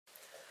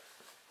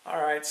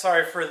Alright,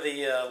 sorry for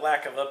the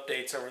lack of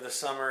updates over the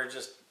summer.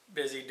 Just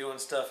busy doing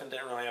stuff and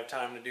didn't really have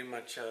time to do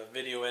much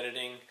video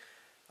editing.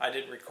 I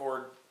did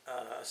record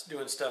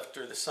doing stuff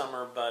through the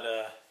summer, but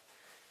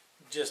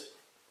just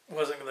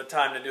wasn't the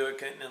time to do it,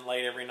 getting in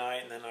late every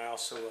night, and then I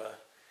also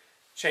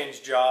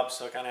changed jobs,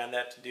 so I kind of had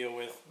that to deal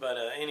with. But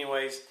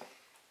anyways,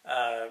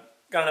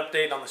 got an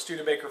update on the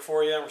Studebaker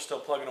for you. We're still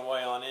plugging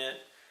away on it.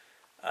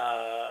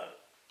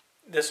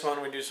 This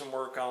one we do some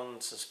work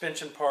on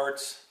suspension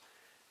parts.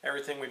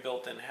 Everything we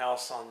built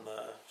in-house on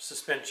the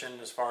suspension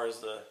as far as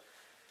the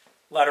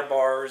ladder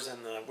bars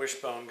and the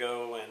wishbone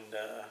go. And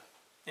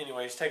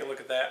anyways, take a look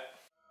at that.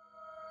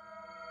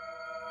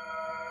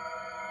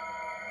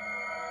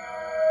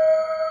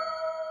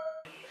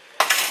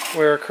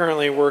 We're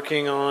currently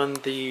working on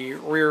the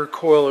rear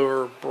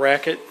coilover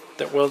bracket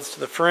that welds to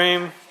the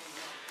frame.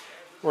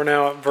 We're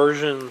now at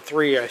version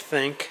 3, I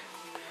think.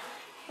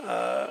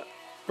 We're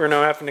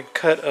now having to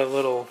cut a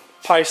little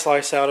pie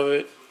slice out of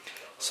it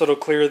so it'll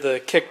clear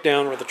the kick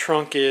down where the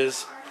trunk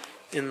is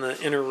in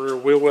the inner rear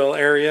wheel well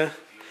area.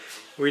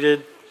 We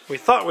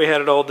thought we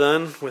had it all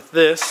done with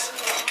this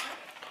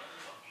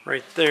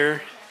right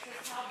there.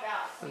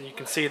 And you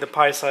can see the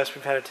pie slice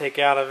we've had to take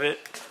out of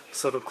it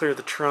so it'll clear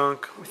the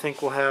trunk. We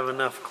think we'll have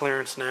enough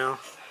clearance now.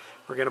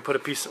 We're going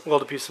to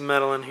weld a piece of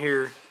metal in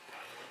here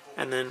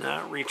and then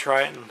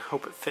retry it and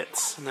hope it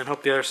fits, and then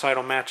hope the other side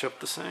will match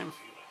up the same.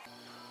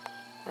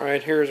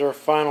 Alright, here's our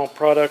final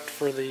product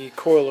for the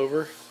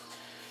coilover.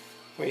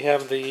 We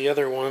have the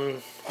other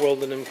one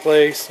welded in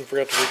place and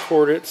forgot to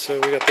record it, so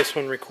we got this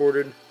one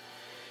recorded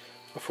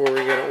before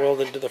we get it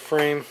welded to the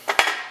frame.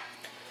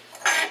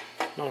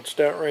 Notched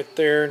out right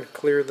there and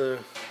clear the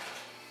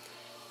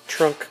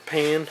trunk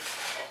pan.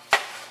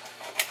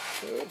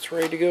 So it's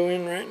ready to go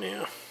in right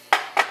now.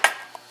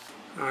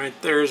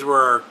 Alright, there's where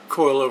our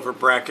coilover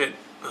bracket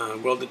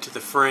welded to the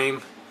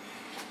frame.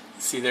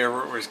 See there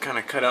where it was kind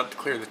of cut out to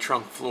clear the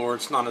trunk floor.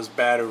 It's not as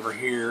bad over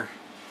here,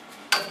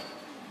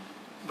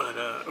 but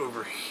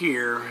over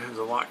here is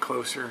a lot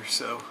closer,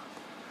 so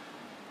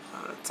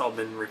it's all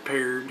been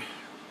repaired.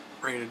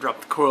 Ready to drop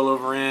the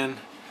coilover in.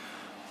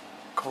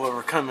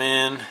 Coilover come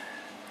in,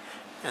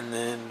 and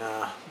then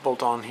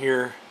bolt on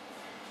here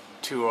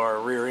to our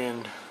rear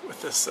end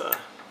with this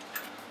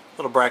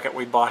little bracket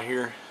we bought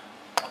here.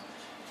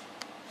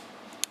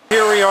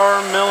 Here we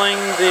are milling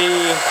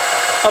the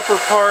upper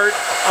part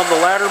of the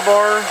ladder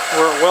bar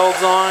where it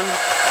welds on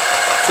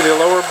to the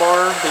lower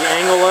bar, the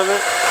angle of it.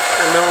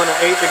 We're milling an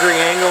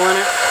 8-degree angle in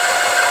it.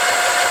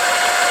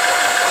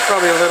 It's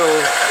probably a little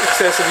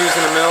excessive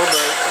using a mill, but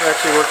it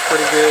actually works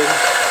pretty good.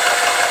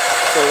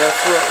 So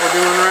that's what we're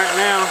doing right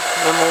now.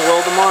 Then we'll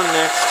weld them on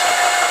next.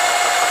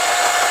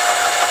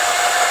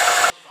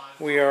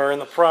 We are in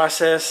the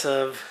process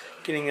of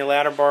getting the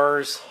ladder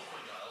bars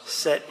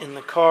set in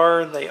the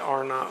car. They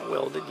are not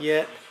welded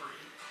yet.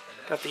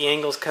 Got the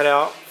angles cut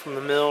out from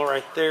the mill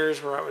right there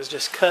is where I was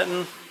just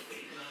cutting.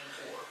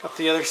 Got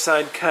the other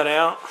side cut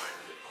out.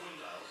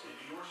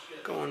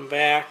 Going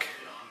back.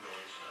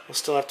 We'll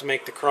still have to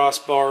make the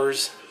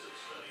crossbars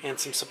and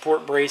some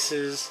support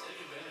braces.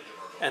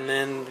 And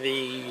then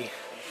the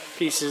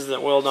pieces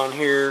that weld on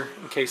here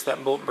in case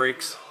that bolt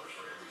breaks.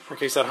 Or in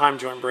case that heim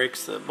joint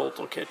breaks, the bolt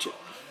will catch it.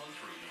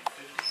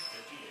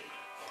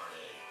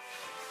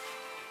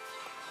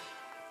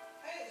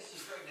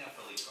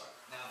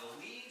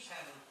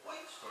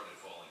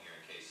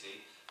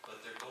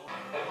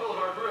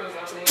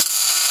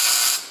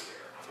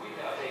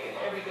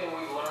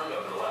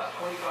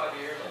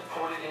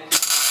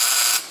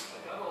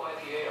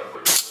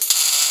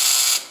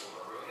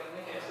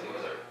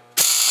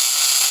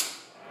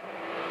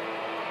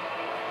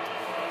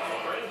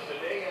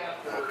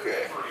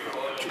 Okay.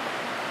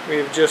 We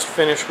have just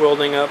finished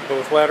welding up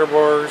both ladder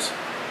bars.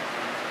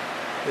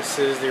 This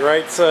is the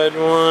right side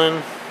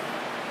one.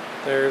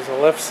 There's the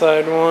left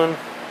side one.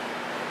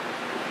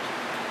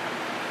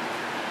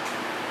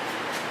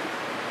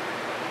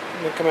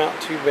 Didn't come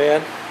out too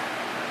bad.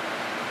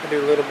 I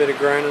do a little bit of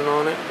grinding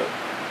on it, but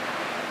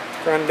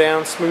grind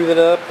down, smooth it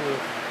up, and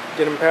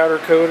get them powder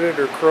coated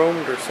or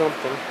chromed or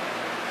something.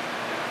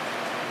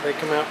 They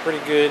come out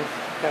pretty good.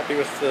 Happy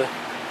with the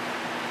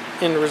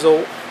end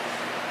result.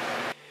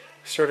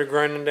 Started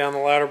grinding down the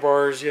ladder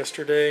bars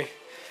yesterday.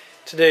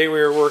 Today we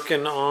are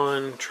working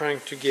on trying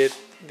to get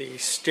the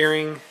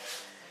steering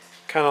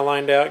kind of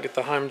lined out, get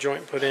the heim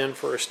joint put in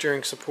for a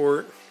steering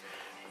support.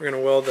 We're going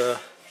to weld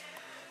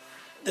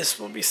this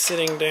will be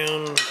sitting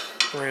down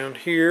around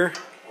here.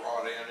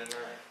 Rod end in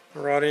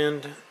there. Rod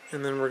end,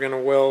 and then we're going to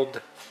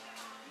weld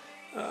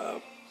a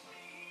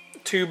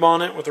tube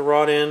on it with a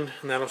rod end,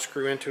 and that'll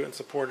screw into it and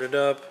support it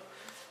up.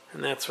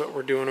 And that's what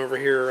we're doing over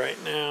here right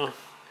now.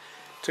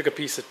 Took a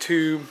piece of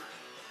tube,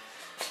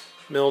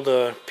 milled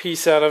a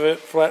piece out of it,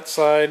 flat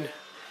side,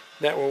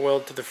 that will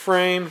weld to the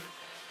frame,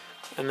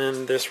 and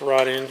then this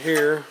rod end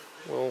here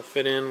will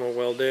fit in, we'll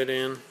weld it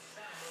in,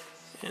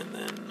 and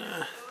then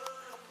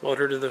weld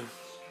her to the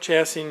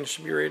chassis and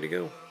should be ready to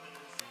go.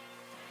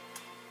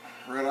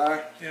 Red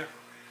eye? Yeah.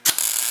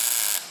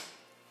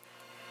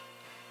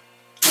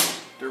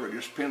 there were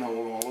just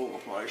pinholes all over the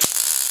place.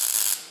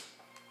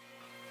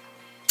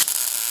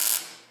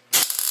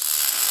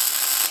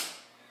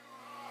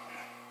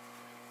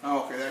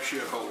 Okay, that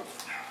should hold.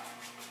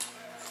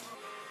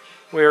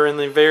 We are in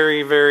the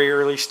very, very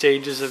early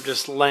stages of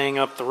just laying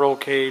up the roll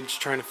cage,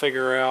 trying to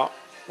figure out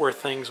where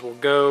things will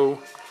go.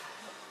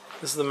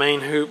 This is the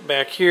main hoop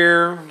back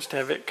here, just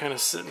have it kind of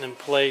sitting in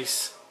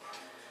place.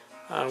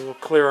 We'll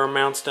clear our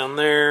mounts down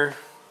there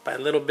by a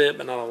little bit,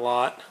 but not a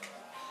lot.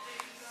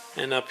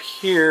 And up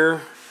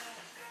here,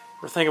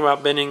 we're thinking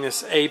about bending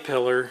this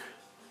A-pillar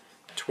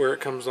to where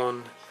it comes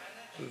on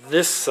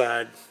this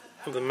side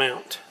of the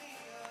mount.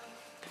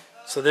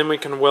 So then we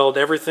can weld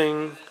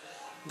everything,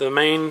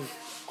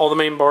 all the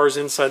main bars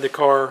inside the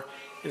car,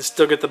 and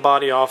still get the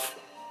body off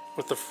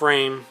with the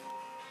frame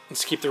and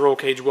just keep the roll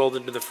cage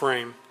welded to the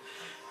frame.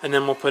 And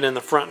then we'll put in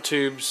the front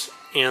tubes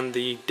and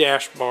the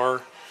dash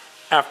bar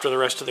after the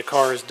rest of the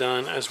car is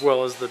done, as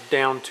well as the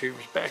down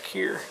tubes back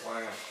here.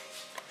 Wow.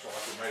 So I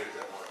could make it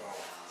that way. Oh.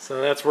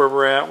 So that's where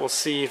we're at. We'll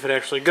see if it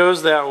actually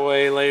goes that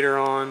way later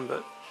on,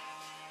 but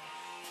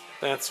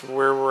that's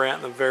where we're at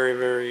in the very,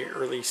 very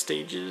early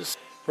stages.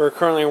 We're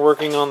currently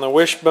working on the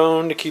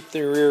wishbone to keep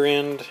the rear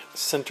end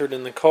centered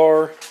in the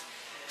car.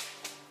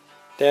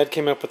 Dad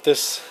came up with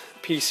this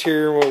piece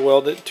here. We'll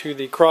weld it to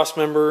the cross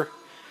member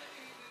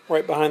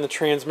right behind the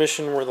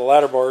transmission where the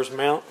ladder bars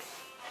mount.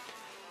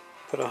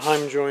 Put a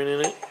Heim joint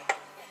in it,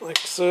 like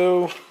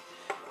so,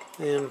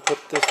 and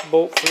put this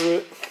bolt through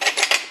it.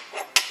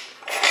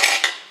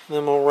 And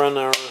then we'll run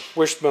our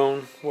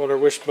wishbone, weld our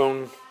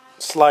wishbone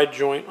slide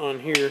joint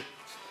on here,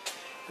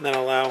 and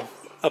that'll allow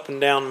up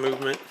and down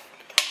movement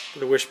for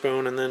the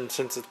wishbone, and then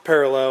since it's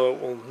parallel, it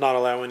will not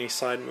allow any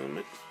side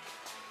movement.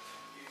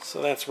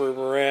 So that's where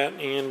we're at,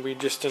 and we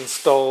just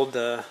installed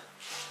a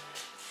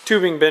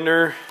tubing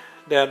bender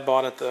Dad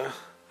bought at the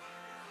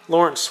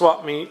Lawrence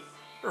swap meet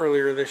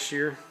earlier this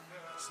year.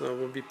 So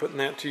we'll be putting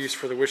that to use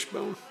for the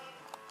wishbone.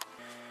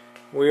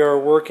 We are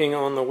working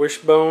on the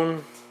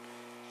wishbone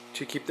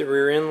to keep the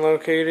rear end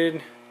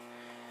located.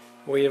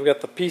 We have got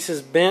the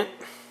pieces bent.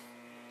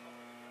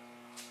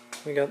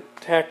 We got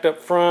tacked up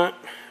front.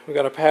 We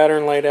got a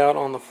pattern laid out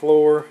on the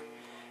floor.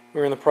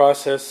 We're in the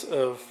process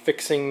of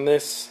fixing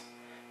this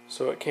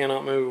so it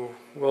cannot move.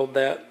 Weld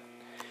that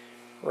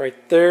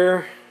right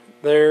there,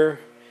 there,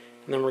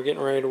 and then we're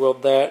getting ready to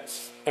weld that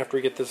after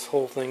we get this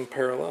whole thing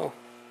parallel.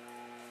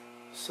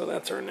 So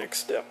that's our next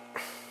step.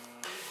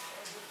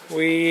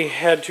 We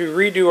had to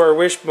redo our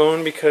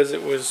wishbone because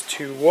it was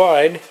too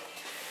wide.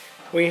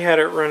 We had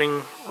it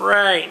running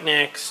right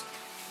next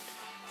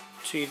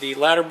to the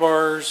ladder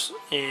bars,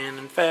 and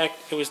in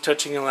fact it was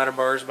touching the ladder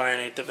bars by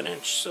 1/8 of an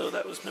inch, so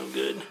that was no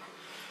good.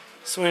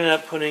 So we ended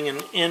up putting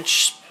an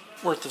inch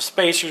worth of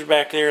spacers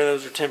back there.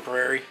 Those are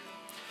temporary.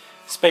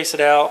 Space it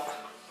out,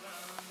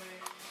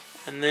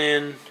 and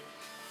then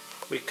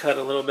we cut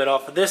a little bit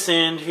off of this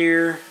end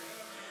here.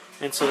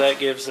 And so that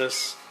gives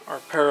us our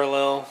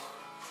parallel,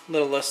 a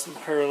little less than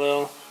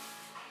parallel,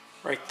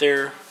 right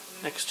there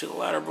next to the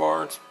ladder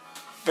bar. It's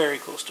very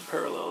close to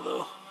parallel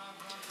though.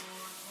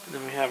 And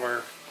then we have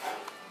our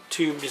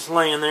tube just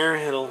laying there.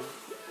 It'll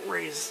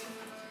raise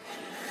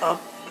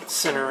up,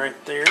 center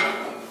right there.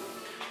 Then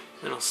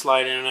it'll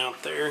slide in and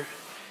out there.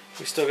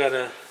 We still got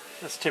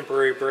that's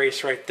temporary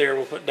brace right there.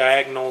 We'll put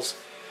diagonals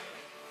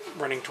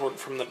running toward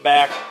from the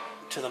back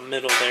to the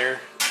middle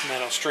there, and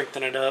that'll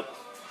strengthen it up.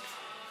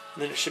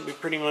 And then it should be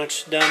pretty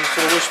much done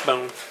for the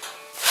wishbone.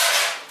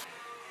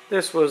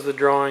 This was the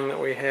drawing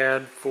that we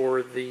had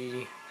for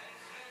the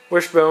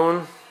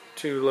wishbone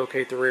to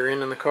locate the rear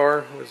end in the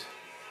car. It was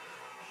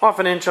off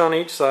 1 inch on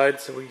each side,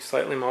 so we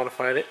slightly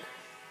modified it.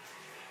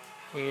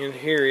 And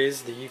here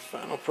is the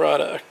final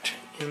product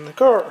in the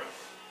car.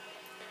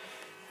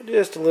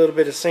 Just a little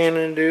bit of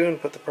sanding to do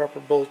and put the proper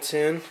bolts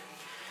in.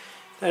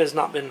 That has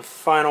not been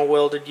final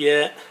welded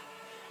yet,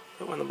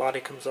 but when the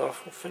body comes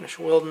off we'll finish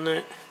welding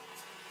it.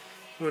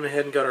 Went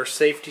ahead and got our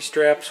safety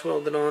straps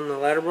welded on the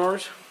ladder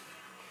bars.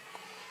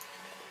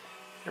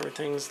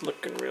 Everything's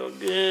looking real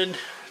good.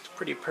 It's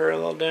pretty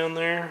parallel down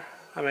there.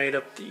 I made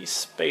up these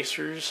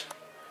spacers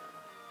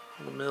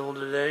in the middle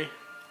today.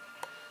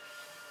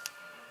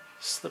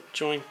 Slip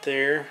joint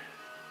there.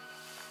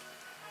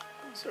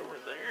 It's over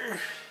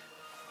there.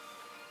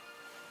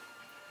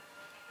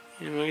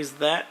 Anyways,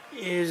 that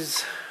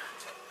is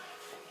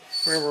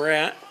where we're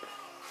at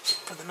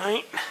for the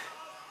night.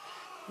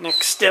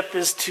 Next step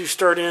is to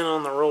start in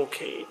on the roll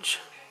cage.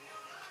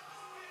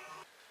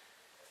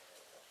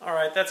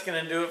 Alright, that's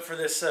going to do it for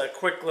this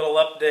quick little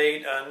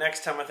update.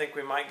 Next time I think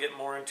we might get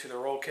more into the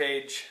roll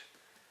cage.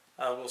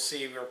 We'll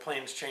see. Our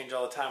plans change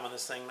all the time on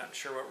this thing. Not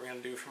sure what we're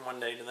going to do from one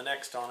day to the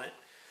next on it.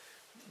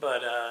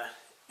 But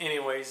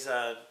anyways,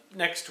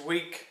 next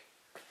week,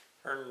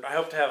 or I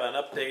hope to have an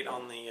update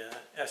on the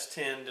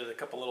S10. Did a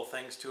couple little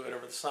things to it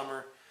over the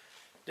summer.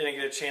 Didn't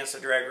get a chance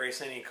to drag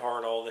race any car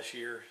at all this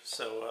year.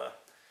 So, like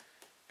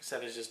I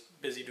said, I was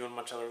just busy doing a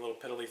bunch of other little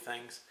piddly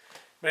things.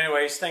 But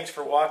anyways, thanks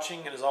for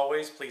watching, and as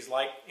always, please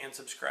like and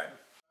subscribe.